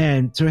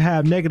and to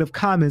have negative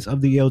comments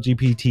of the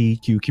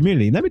LGBTQ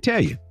community. Let me tell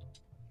you,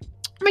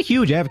 I'm a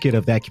huge advocate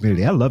of that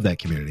community. I love that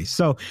community.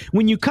 So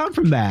when you come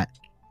from that,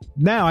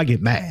 now I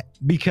get mad,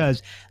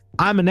 because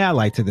I'm an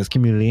ally to this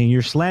community and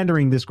you're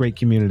slandering this great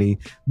community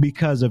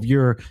because of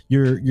your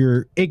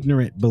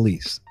ignorant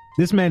beliefs.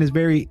 This man is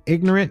very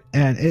ignorant,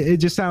 and it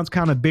just sounds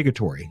kind of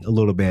bigotry a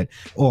little bit,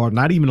 or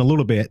not even a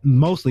little bit.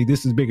 Mostly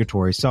this is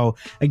bigotry. So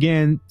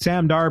again,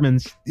 Sam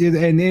Darvin's,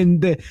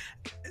 and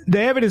the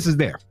evidence is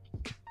there.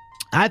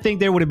 I think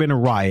there would have been a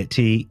riot,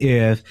 T,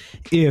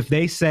 if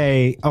they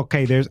say,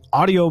 okay, there's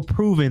audio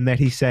proving that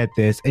he said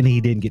this and he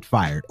didn't get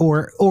fired,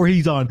 or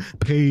he's on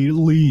paid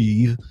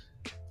leave,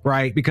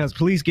 right? Because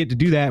police get to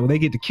do that when they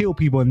get to kill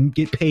people and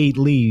get paid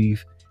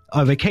leave.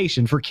 A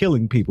vacation for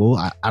killing people.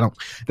 I don't,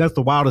 that's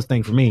the wildest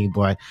thing for me,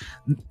 but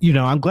you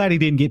know, I'm glad he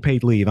didn't get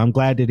paid leave. I'm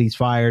glad that he's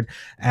fired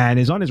and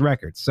is on his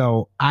record.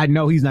 So I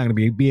know he's not going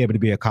to be able to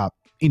be a cop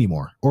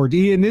anymore.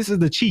 And this is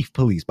the chief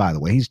police, by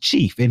the way. He's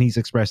chief and he's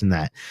expressing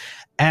that.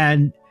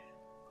 And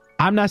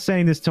I'm not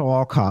saying this to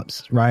all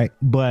cops, right?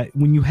 But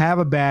when you have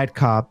a bad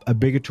cop, a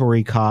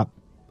bigotry cop,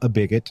 a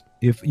bigot,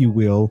 if you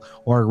will,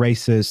 or a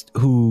racist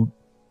who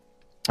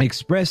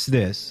express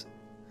this,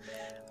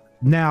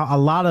 now, a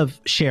lot of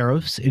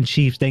sheriffs and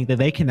chiefs think that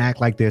they can act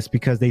like this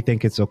because they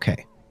think it's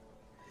okay.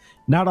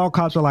 Not all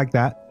cops are like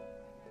that,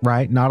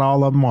 right? Not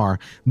all of them are.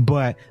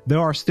 But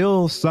there are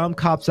still some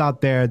cops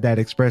out there that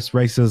express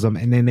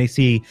racism, and then they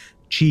see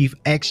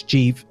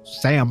ex-chief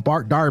Sam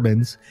Bart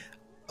Darbins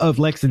of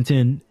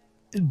Lexington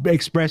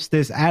express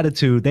this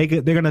attitude. They're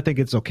going to think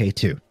it's okay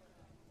too.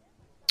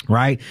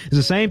 Right. It's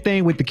the same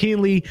thing with the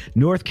Kinley,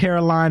 North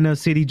Carolina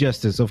City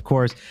Justice, of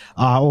course,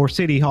 or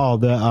City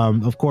Hall.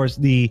 Of course,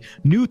 the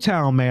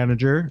Newtown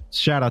manager.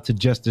 Shout out to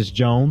Justice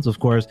Jones, of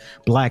course,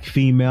 black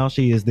female.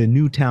 She is the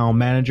Newtown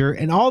manager,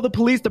 and all the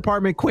police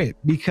department quit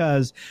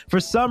because for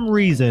some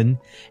reason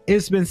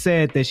it's been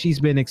said that she's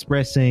been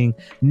expressing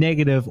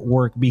negative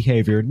work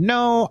behavior.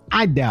 No,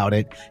 I doubt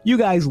it. You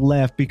guys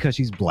left because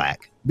she's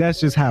black.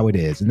 That's just how it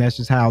is, and that's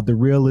just how the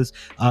realist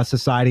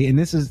society. And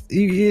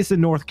it's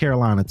in North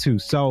Carolina too.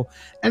 So,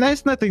 and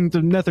that's nothing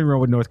wrong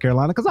with North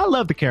Carolina, because I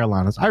love the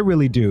Carolinas, I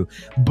really do.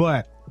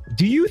 But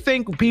do you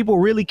think people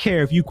really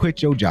care if you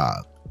quit your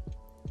job?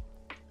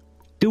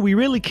 Do we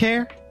really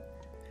care?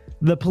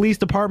 The police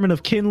department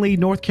of Kinley,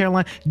 North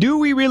Carolina. Do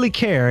we really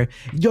care?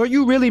 Are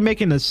you really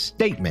making a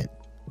statement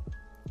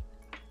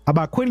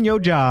about quitting your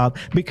job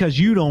because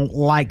you don't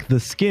like the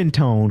skin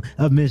tone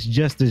of Miss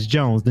Justice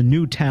Jones, the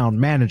Newtown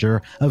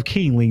manager of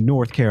Kinley,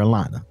 North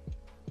Carolina?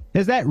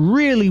 Is that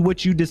really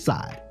what you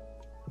decide?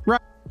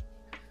 Right?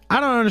 I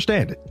don't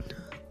understand it.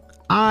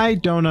 I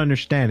don't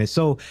understand it.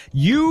 So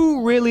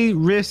you really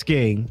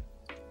risking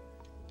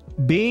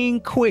being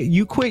quit.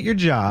 You quit your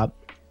job.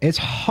 It's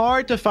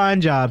hard to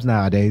find jobs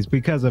nowadays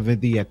because of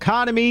the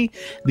economy,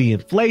 the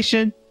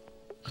inflation.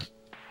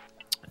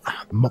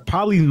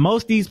 Probably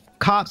most of these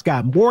cops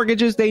got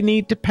mortgages they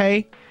need to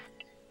pay,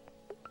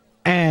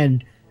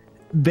 and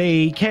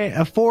they can't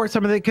afford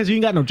some of it because you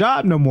ain't got no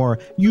job no more.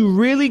 You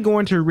really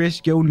going to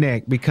risk your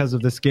neck because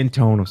of the skin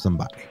tone of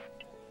somebody?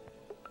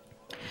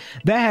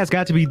 That has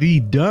got to be the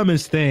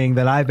dumbest thing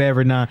that I've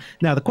ever known.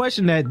 Now, the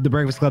question that the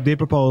Breakfast Club did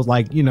propose,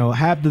 like, you know,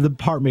 have the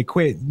department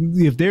quit.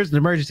 If there's an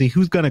emergency,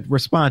 who's going to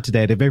respond to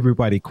that if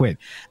everybody quit?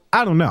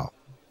 I don't know.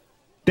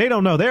 They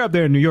don't know. They're up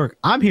there in New York.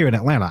 I'm here in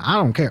Atlanta. I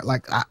don't care.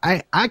 Like,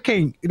 I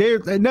can't,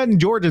 there's nothing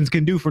Georgians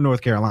can do for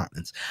North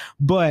Carolinians.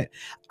 But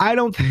I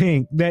don't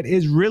think that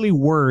is really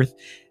worth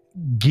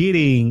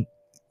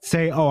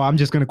say, oh, I'm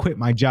just going to quit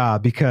my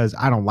job because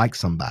I don't like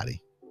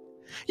somebody.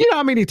 You know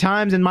how many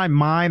times in my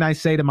mind I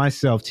say to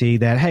myself, T,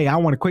 that, hey, I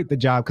want to quit the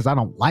job because I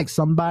don't like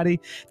somebody?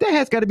 That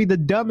has got to be the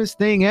dumbest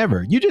thing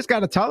ever. You just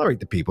got to tolerate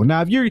the people.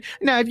 Now, if you're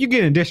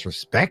getting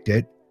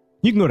disrespected,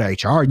 you can go to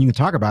HR and you can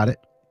talk about it,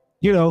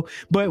 you know.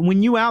 But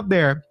when you out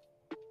there,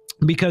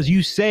 because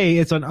you say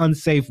it's an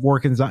unsafe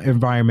work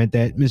environment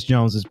that Miss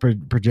Jones is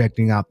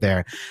projecting out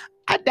there,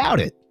 I doubt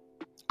it.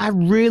 I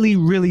really,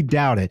 really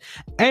doubt it.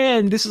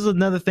 And this is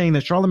another thing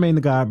that Charlamagne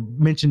the God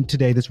mentioned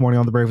today, this morning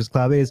on the Breakfast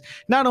Club, is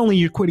not only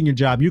you're quitting your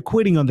job, you're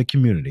quitting on the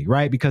community,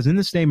 right? Because in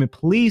the statement,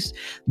 police,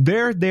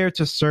 they're there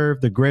to serve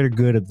the greater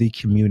good of the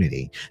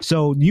community.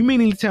 So you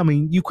meaning to tell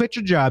me you quit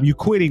your job, you're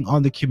quitting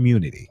on the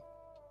community,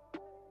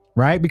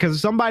 right? Because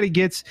if somebody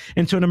gets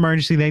into an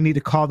emergency, they need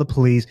to call the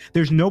police.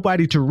 There's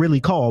nobody to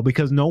really call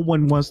because no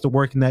one wants to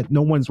work in that.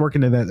 No one's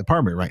working in that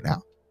department right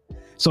now.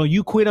 So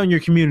you quit on your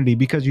community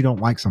because you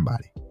don't like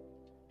somebody.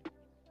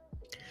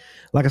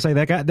 Like I say,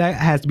 that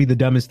has to be the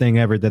dumbest thing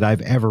ever that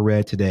I've ever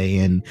read today.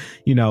 And,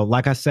 you know,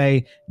 like I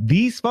say,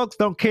 these folks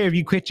don't care if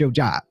you quit your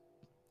job.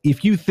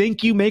 If you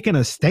think you making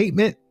a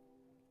statement,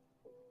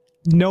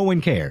 no one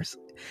cares.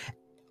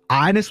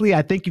 Honestly,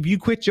 I think if you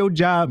quit your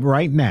job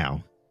right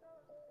now,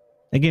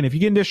 again, if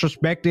you're getting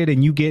disrespected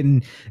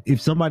and if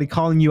somebody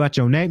calling you out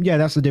your name, yeah,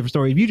 that's a different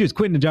story. If you just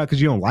quitting the job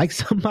because you don't like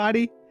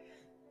somebody,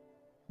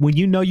 when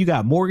you know you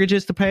got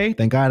mortgages to pay,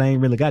 thank God I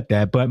ain't really got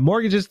that, but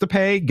mortgages to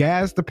pay,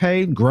 gas to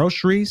pay,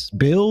 groceries,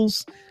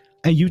 bills,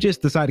 and you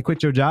just decide to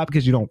quit your job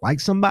because you don't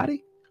like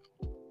somebody?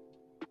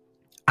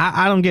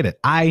 I don't get it.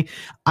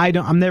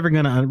 I'm never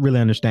gonna really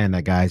understand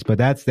that, guys. But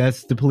that's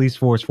the police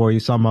force for you,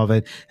 some of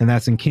it, and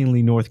that's in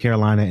Kinley, North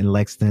Carolina, and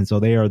Lexington. So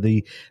they are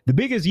the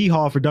biggest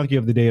yeehaw for Donkey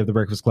of the Day of the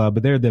Breakfast Club,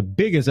 but they're the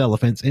biggest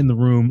elephants in the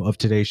room of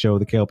today's show,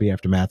 the KLP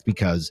Aftermath,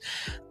 because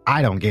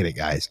I don't get it,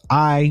 guys.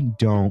 I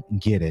don't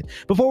get it.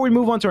 Before we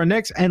move on to our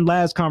next and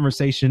last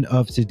conversation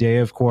of today,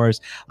 of course,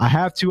 I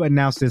have to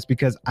announce this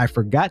because I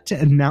forgot to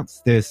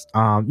announce this.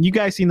 You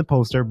guys seen the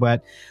poster,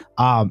 but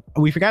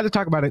we forgot to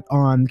talk about it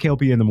on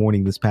KLP in the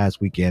Morning this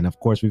past weekend. Of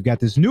course, we've got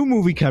this new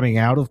movie coming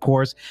out, of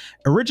course,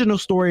 original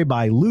story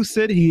by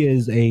Lucid. He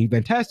is a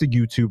fantastic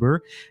YouTuber.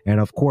 And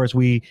of course,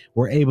 we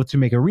were able to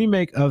make a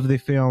remake of the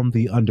film,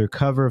 The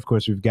Undercover. Of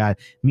course, we've got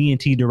me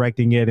and T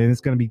directing it, and it's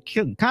going to be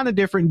kind of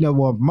different.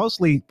 Well,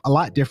 mostly a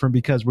lot different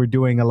because we're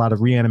doing a lot of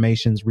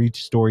reanimations,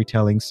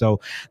 storytelling. So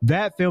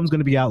that film's going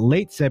to be out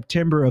late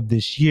September of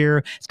this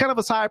year. It's kind of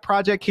a side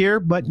project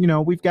here, but you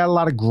know, we've got a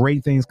lot of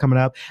great things coming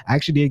up. I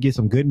actually did get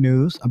some good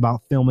news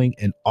about filming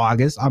in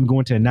August. I'm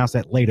going to announce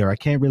that later. I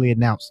can't really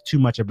announce too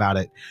much about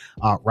it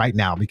right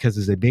now because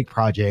it's a big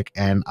project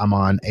and I'm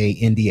on a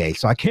NDA.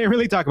 So I can't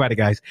really talk about it,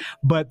 guys,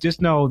 but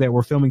just know that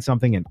we're filming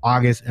something in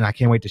August and I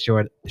can't wait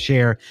to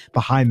share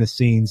behind the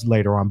scenes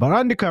later on. But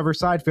Undercover,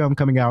 side film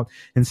coming out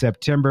in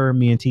September.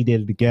 Me and T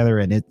did it together,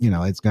 and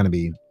it's going to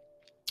be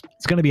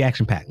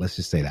action packed. Let's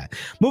just say that.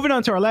 Moving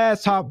on to our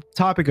last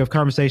topic of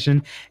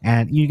conversation,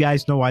 and you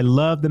guys know I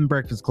love the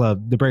Breakfast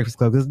Club,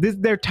 because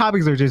their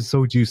topics are just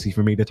so juicy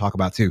for me to talk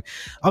about too.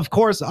 Of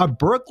course, a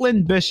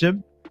Brooklyn bishop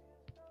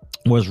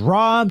was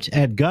robbed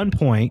at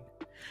gunpoint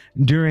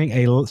during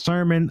a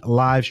sermon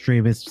live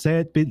stream. It has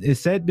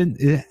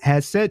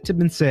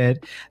been said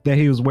that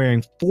he was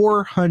wearing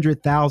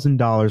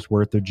 $400,000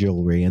 worth of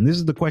jewelry. And this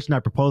is the question I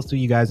proposed to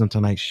you guys on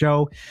tonight's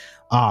show.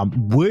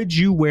 Would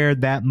you wear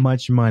that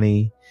much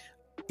money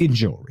in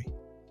jewelry?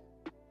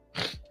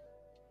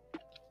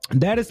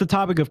 That is the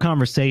topic of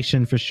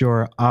conversation for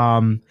sure.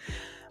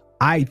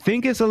 I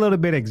think it's a little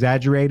bit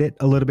exaggerated,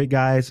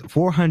 guys.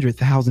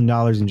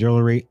 $400,000 in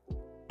jewelry.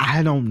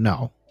 I don't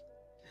know.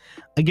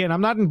 Again,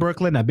 I'm not in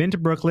Brooklyn. I've been to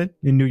Brooklyn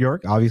in New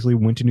York. Obviously,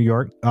 went to New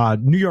York.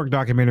 New York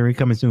documentary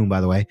coming soon,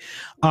 by the way.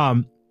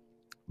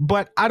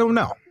 But I don't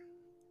know,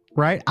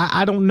 right?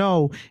 I don't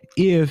know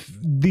if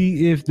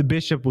the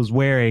bishop was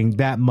wearing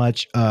that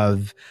much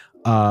of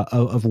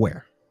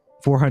wear.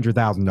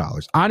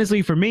 $400,000.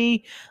 Honestly, for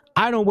me,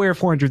 I don't wear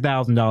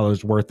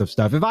 $400,000 worth of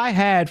stuff. If I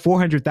had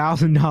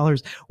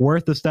 $400,000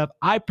 worth of stuff,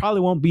 I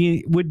probably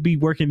would be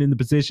working in the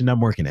position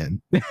I'm working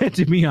in,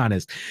 to be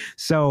honest.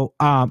 So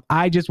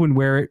I just wouldn't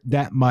wear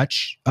that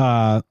much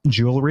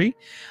jewelry.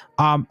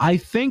 I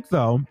think,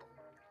 though,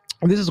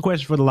 this is a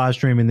question for the live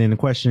stream, and then a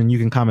question you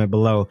can comment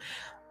below.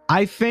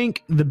 I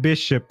think the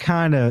bishop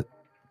kind of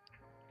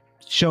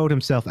showed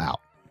himself out.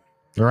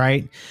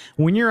 Right?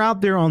 When you're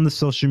out there on the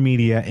social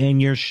media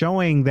and you're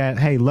showing that,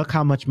 hey, look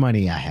how much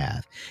money I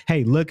have.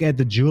 Hey, look at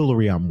the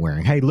jewelry I'm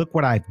wearing. Hey, look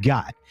what I've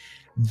got.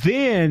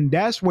 Then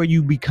that's where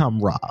you become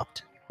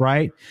robbed,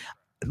 right?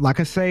 Like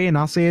I say, and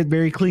I'll say it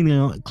very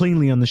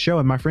cleanly on the show,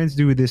 and my friends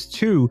do this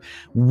too.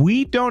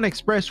 We don't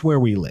express where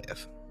we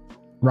live.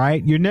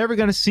 Right? You're never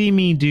going to see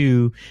me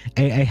do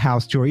a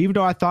house tour. Even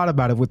though I thought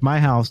about it with my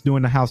house,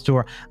 doing a house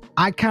tour,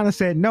 I kind of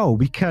said no,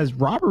 because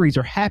robberies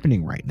are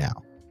happening right now.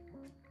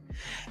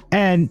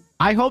 And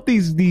I hope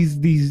these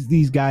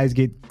guys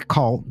get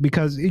caught,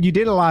 because you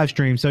did a live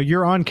stream, so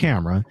you're on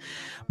camera.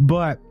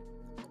 But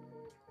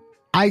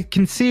I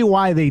can see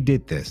why they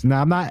did this.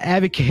 Now, I'm not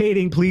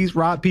advocating please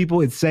rob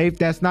people. It's safe.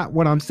 That's not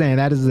what I'm saying.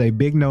 That is a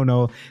big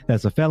no-no.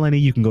 That's a felony.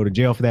 You can go to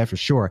jail for that for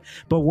sure.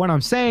 But what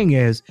I'm saying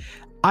is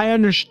I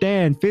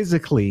understand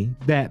physically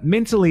that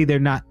mentally they're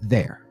not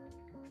there.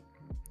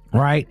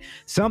 Right?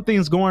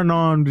 Something's going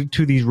on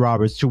to these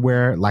robbers to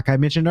where, like I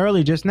mentioned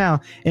earlier just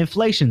now,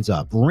 inflation's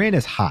up. Rent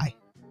is high.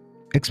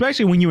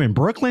 Especially when you're in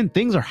Brooklyn,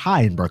 things are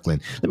high in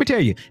Brooklyn. Let me tell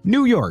you,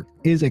 New York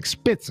is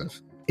expensive.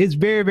 It's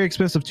very, very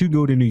expensive to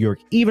go to New York,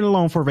 even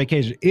alone for a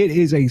vacation. It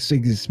is a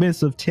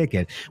expensive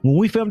ticket. When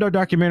we filmed our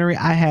documentary,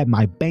 I had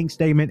my bank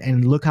statement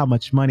and look how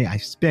much money I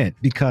spent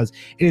because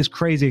it is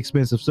crazy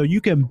expensive. So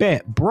you can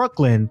bet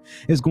Brooklyn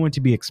is going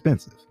to be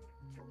expensive.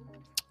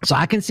 So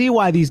I can see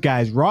why these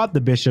guys robbed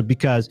the bishop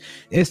because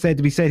it's said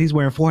to be said he's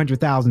wearing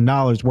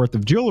 $400,000 worth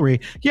of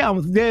jewelry. Yeah,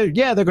 they're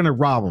going to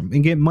rob him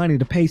and get money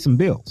to pay some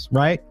bills,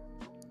 right?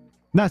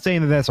 Not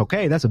saying that that's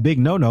okay. That's a big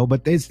no-no,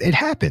 but it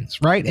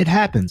happens, right? It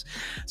happens.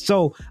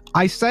 So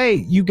I say,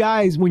 you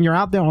guys, when you're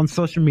out there on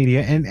social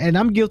media, and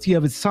I'm guilty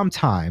of it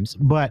sometimes,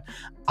 but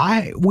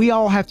we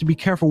all have to be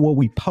careful what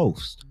we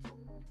post.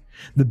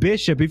 The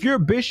bishop, if you're a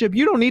bishop,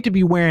 you don't need to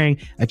be wearing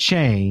a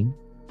chain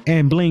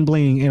and bling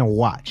bling in a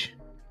watch,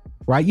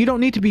 right? You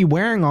don't need to be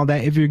wearing all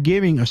that if you're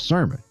giving a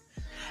sermon.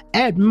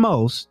 At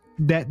most,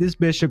 that this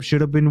bishop should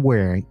have been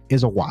wearing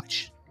is a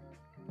watch.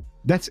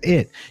 That's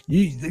it.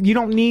 You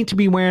don't need to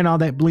be wearing all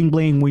that bling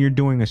bling when you're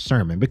doing a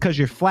sermon because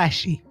you're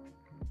flashy.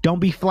 Don't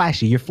be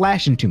flashy. You're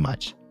flashing too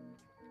much.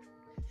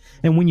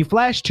 And when you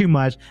flash too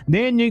much,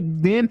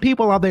 then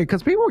people out there,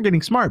 because people are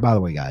getting smart, by the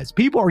way, guys.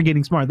 People are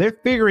getting smart. They're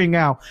figuring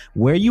out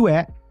where you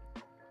at.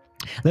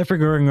 They're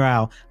figuring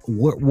out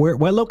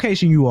what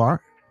location you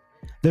are.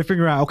 They're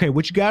figuring out, okay,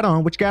 what you got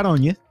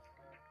on you.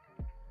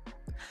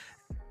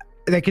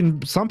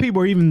 Some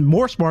people are even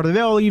more smarter.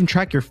 They'll even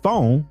track your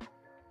phone,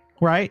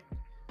 right?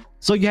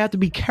 So you have to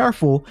be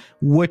careful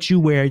what you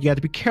wear. You have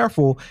to be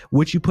careful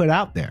what you put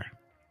out there.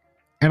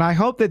 And I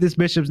hope that this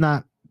bishop's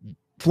not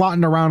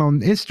flaunting around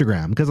on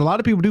Instagram because a lot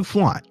of people do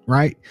flaunt,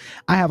 right?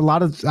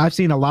 I've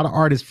seen a lot of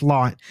artists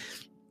flaunt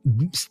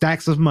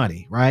stacks of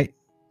money, right?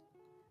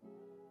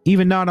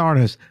 Even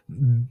non-artists,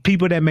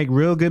 people that make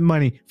real good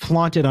money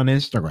flaunt it on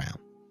Instagram.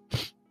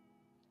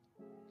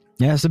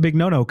 Yeah, it's a big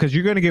no-no because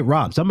you're going to get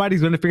robbed. Somebody's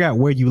going to figure out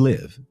where you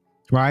live.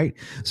 Right.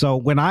 So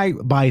when I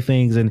buy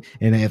things and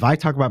if I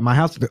talk about my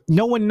house,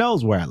 no one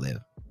knows where I live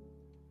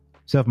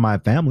except my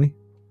family.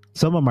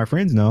 Some of my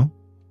friends know.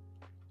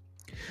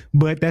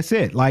 But that's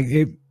it. Like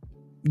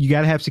you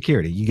got to have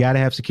security. You got to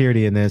have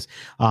security in this.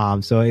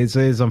 So it's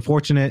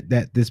unfortunate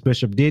that this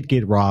bishop did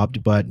get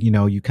robbed, but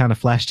you kind of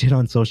flashed it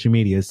on social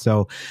media.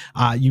 So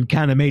you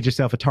kind of made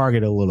yourself a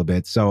target a little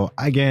bit. So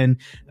again,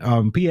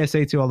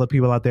 PSA to all the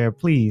people out there,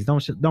 please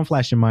don't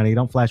flash your money.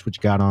 Don't flash what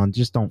you got on.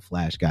 Just don't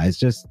flash, guys.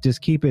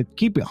 Just keep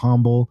it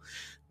humble.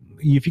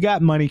 If you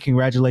got money,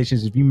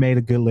 congratulations. If you made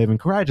a good living,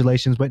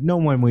 congratulations. But no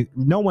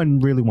one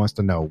really wants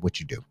to know what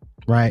you do,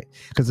 right?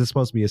 Because it's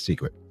supposed to be a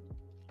secret.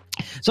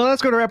 So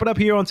that's going to wrap it up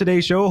here on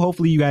today's show.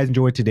 Hopefully you guys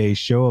enjoyed today's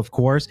show. Of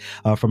course,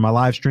 for my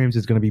live streams,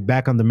 it's going to be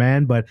back on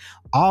demand, but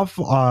off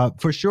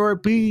for sure.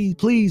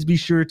 Please be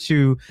sure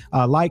to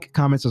like,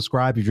 comment,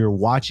 subscribe if you're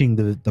watching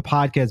the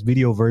podcast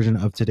video version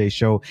of today's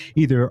show,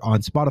 either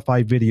on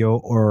Spotify video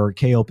or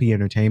KLP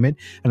Entertainment.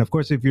 And of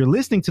course, if you're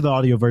listening to the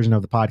audio version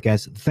of the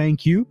podcast,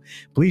 thank you.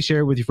 Please share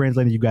it with your friends,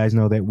 letting you guys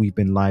know that we've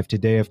been live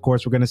today. Of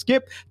course, we're going to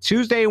skip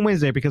Tuesday and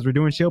Wednesday because we're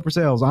doing Shield for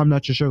Sales. I'm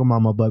not your sugar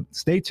mama, but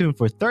stay tuned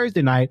for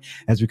Thursday night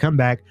as we come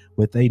back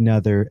with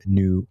another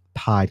new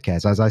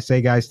podcast. As I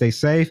say, guys, stay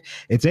safe.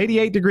 It's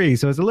 88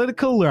 degrees, so it's a little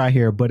cooler out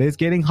here, but it's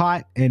getting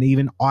hot, and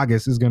even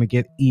August is going to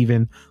get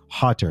even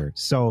hotter.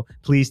 So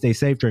please stay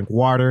safe, drink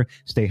water,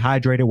 stay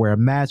hydrated, wear a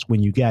mask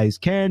when you guys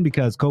can,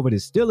 because COVID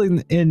is still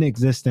in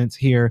existence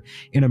here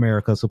in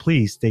America. So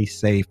please stay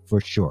safe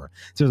for sure.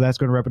 So that's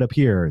going to wrap it up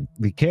here.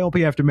 The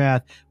KLP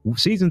Aftermath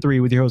Season 3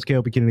 with your host,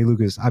 KLP Kennedy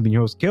Lucas. I've been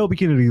your host, KLP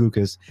Kennedy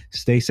Lucas.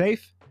 Stay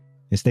safe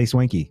and stay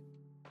swanky.